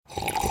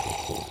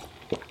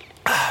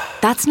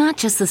That's not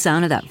just the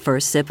sound of that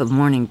first sip of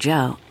Morning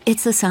Joe.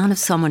 It's the sound of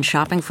someone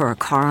shopping for a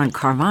car on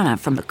Carvana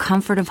from the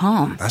comfort of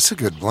home. That's a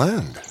good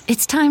blend.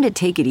 It's time to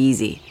take it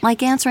easy,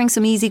 like answering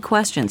some easy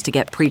questions to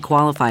get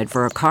pre-qualified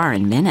for a car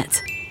in minutes.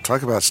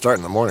 Talk about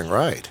starting the morning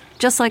right.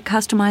 Just like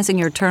customizing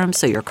your terms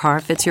so your car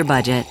fits your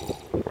budget.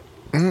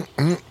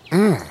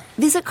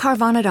 Visit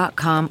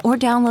Carvana.com or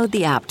download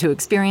the app to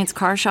experience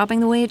car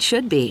shopping the way it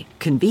should be.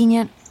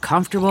 Convenient,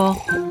 comfortable.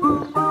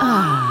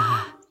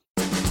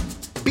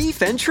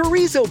 Beef and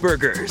chorizo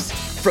burgers.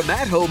 From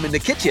at home in the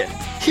kitchen,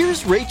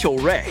 here's Rachel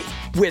Ray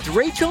with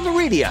Rachel on the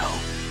Radio.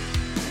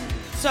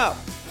 So,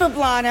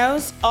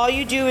 poblanos, all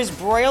you do is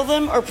broil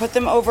them or put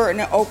them over an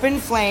open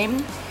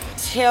flame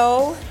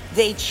till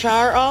they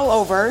char all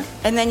over,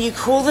 and then you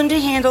cool them to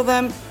handle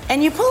them,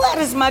 and you pull out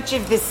as much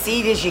of the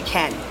seed as you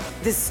can.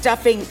 The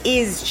stuffing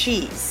is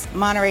cheese,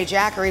 Monterey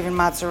Jack or even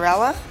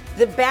mozzarella.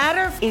 The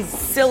batter is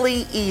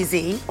silly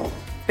easy.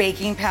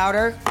 Baking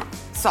powder,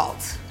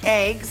 salt,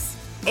 eggs,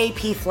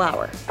 AP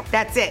flour.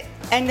 That's it.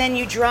 And then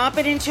you drop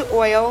it into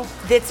oil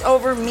that's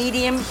over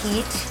medium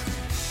heat.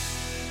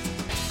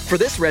 For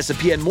this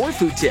recipe and more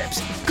food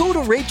tips, go to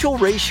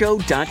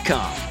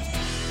RachelRayShow.com.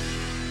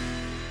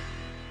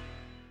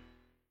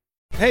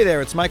 Hey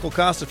there, it's Michael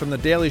Costa from The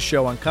Daily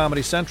Show on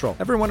Comedy Central.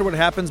 Ever wonder what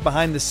happens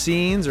behind the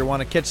scenes or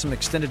want to catch some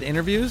extended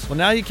interviews? Well,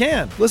 now you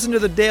can. Listen to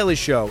The Daily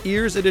Show,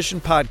 Ears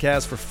Edition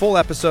podcast for full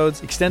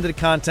episodes, extended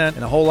content,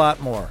 and a whole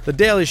lot more. The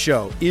Daily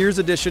Show, Ears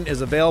Edition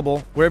is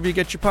available wherever you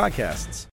get your podcasts.